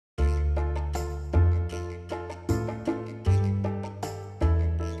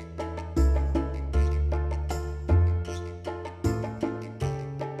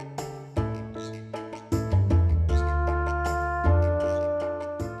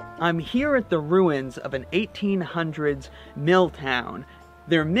I'm here at the ruins of an 1800s mill town.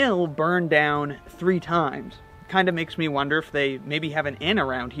 Their mill burned down 3 times. Kinda makes me wonder if they maybe have an inn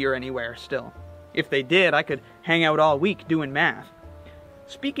around here anywhere still. If they did, I could hang out all week doing math.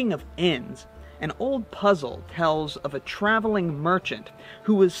 Speaking of inns, an old puzzle tells of a traveling merchant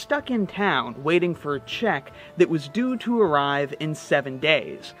who was stuck in town waiting for a check that was due to arrive in 7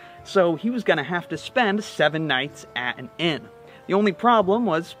 days. So he was gonna have to spend 7 nights at an inn. The only problem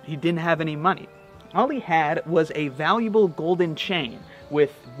was he didn't have any money. All he had was a valuable golden chain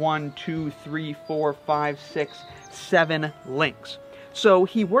with 1, 2, 3, 4, 5, 6, 7 links. So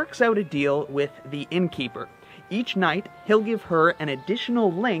he works out a deal with the innkeeper. Each night, he'll give her an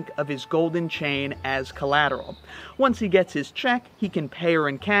additional link of his golden chain as collateral. Once he gets his check, he can pay her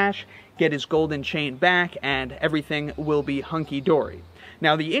in cash, get his golden chain back, and everything will be hunky-dory.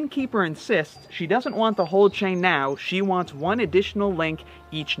 Now, the innkeeper insists she doesn't want the whole chain now, she wants 1 additional link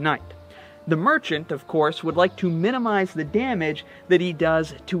each night. The merchant, of course, would like to minimize the damage that he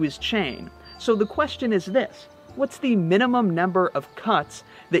does to his chain. So the question is this: what's the minimum number of cuts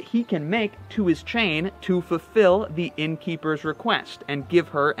that he can make to his chain to fulfill the innkeeper's request and give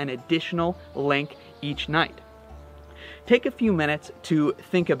her an additional link each night? Take a few minutes to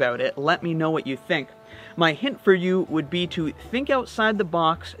think about it. Let me know what you think. My hint for you would be to think outside the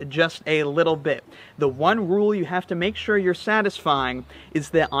box just a little bit. The one rule you have to make sure you're satisfying is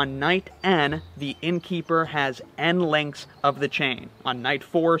that on night N, the innkeeper has N links of the chain. On night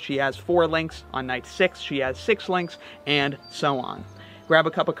 4, she has 4 links. On night 6, she has 6 links, and so on. Grab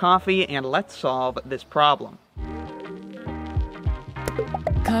a cup of coffee and let's solve this problem.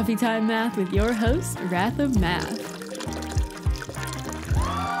 Coffee Time Math with your host, Wrath of Math.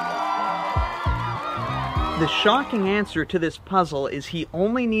 The shocking answer to this puzzle is he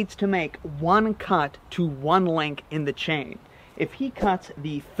only needs to make 1 cut to 1 link in the chain. If he cuts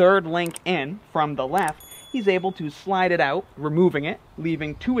the 3rd link in from the left, he's able to slide it out, removing it,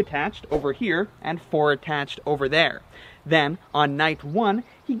 leaving 2 attached over here and 4 attached over there. Then, on night 1,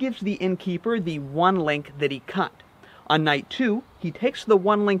 he gives the innkeeper the 1 link that he cut. On night 2, he takes the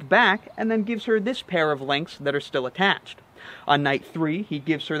 1 link back and then gives her this pair of links that are still attached. On night 3, he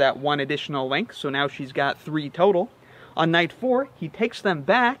gives her that 1 additional link, so now she's got 3 total. On night 4, he takes them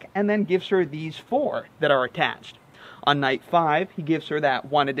back and then gives her these 4 that are attached. On night 5, he gives her that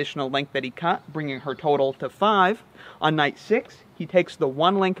 1 additional link that he cut, bringing her total to 5. On night 6, he takes the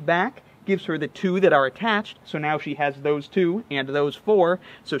 1 link back, gives her the 2 that are attached, so now she has those 2 and those 4,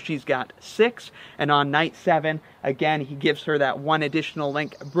 so she's got 6. And on night 7, again, he gives her that 1 additional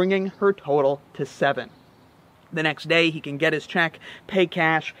link, bringing her total to 7. The next day, he can get his check, pay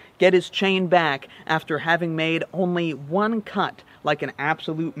cash, get his chain back after having made only 1 cut like an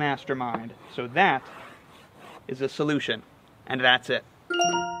absolute mastermind. So that is a solution. And that's it.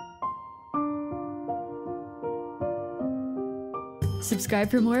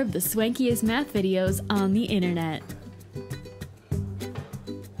 Subscribe for more of the swankiest math videos on the internet.